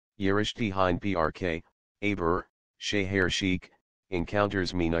Rishtey Hain PRK, Abeer, Shaheer Sheikh,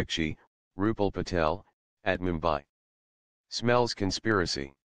 encounters Meenakshi, Rupal Patel, at Mumbai. Smells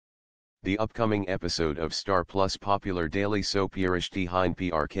conspiracy. The upcoming episode of Star Plus popular daily soap Rishtey Hain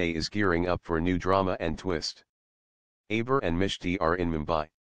PRK is gearing up for new drama and twist. Abeer and Mishti are in Mumbai.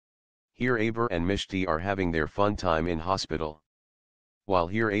 Here Abeer and Mishti are having their fun time in hospital. While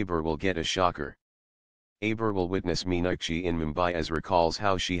here Abeer will get a shocker. Abeer will witness Meenakshi in Mumbai as recalls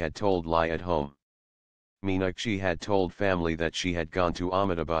how she had told lie at home. Meenakshi had told family that she had gone to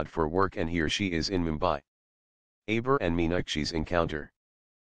Ahmedabad for work and here she is in Mumbai. Abeer and Meenakshi's encounter.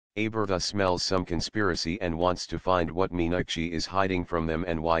 Abeer thus smells some conspiracy and wants to find what Meenakshi is hiding from them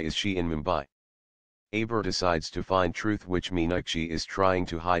and why is she in Mumbai. Abeer decides to find truth which Meenakshi is trying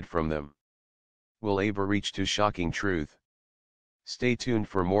to hide from them. Will Abeer reach to shocking truth? Stay tuned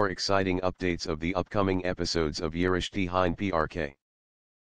for more exciting updates of the upcoming episodes of Rishtey Hain PRK.